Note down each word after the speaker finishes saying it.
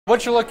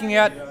What you're looking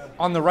at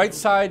on the right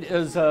side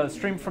is a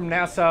stream from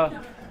NASA.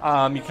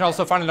 You can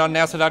also find it on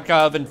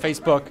nasa.gov and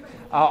Facebook.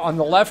 On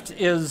the left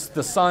is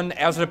the sun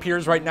as it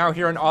appears right now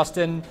here in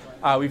Austin.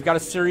 We've got a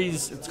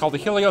series, it's called the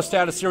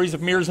heliostat, a series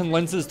of mirrors and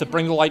lenses that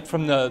bring the light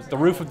from the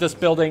roof of this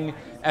building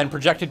and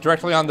project it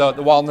directly on the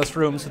wall in this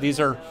room. So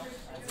these are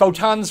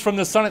photons from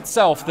the sun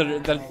itself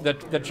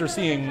that you're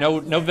seeing,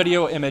 no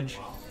video image.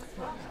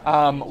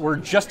 We're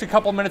just a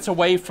couple minutes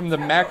away from the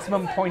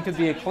maximum point of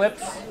the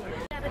eclipse.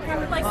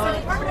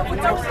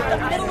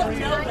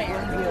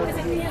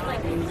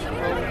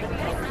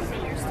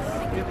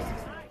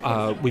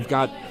 We've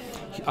got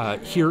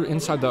here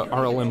inside the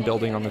RLM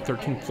building on the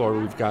 13th floor,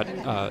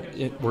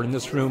 we're in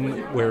this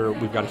room where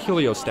we've got a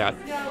heliostat.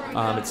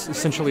 It's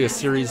essentially a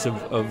series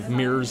of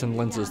mirrors and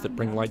lenses that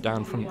bring light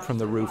down from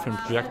the roof and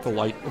project the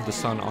light of the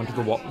sun onto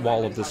the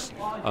wall of this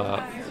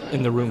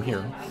in the room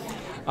here.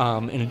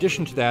 In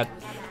addition to that,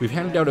 we've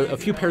handed out a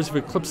few pairs of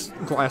Eclipse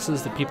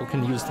glasses that people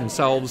can use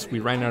themselves. We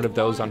ran out of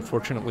those,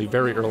 unfortunately,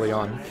 very early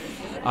on.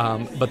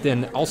 But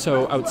then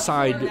also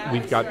outside,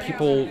 we've got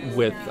people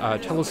with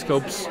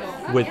telescopes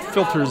with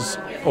filters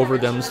over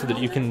them so that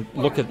you can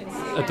look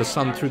at the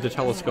sun through the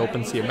telescope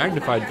and see a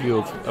magnified view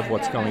of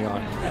what's going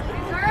on.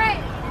 All right.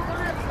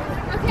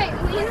 Okay.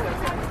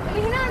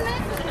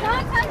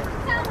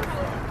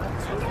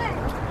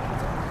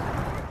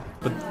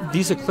 But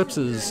these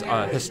eclipses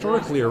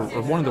historically are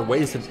one of the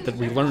ways that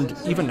we learned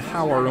even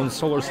how our own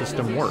solar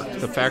system worked.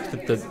 The fact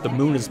that the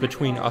moon is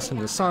between us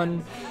and the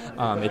sun,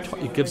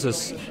 it gives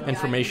us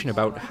information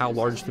about how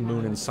large the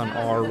moon and sun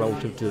are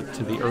relative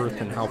to the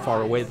Earth and how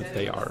far away that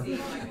they are.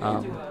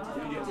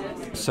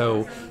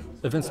 So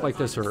events like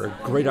this are a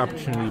great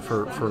opportunity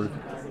for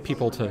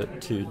people to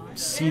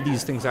see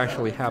these things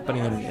actually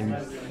happening and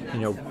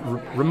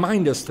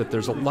remind us that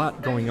there's a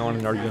lot going on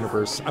in our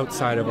universe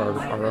outside of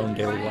our own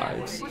daily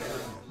lives.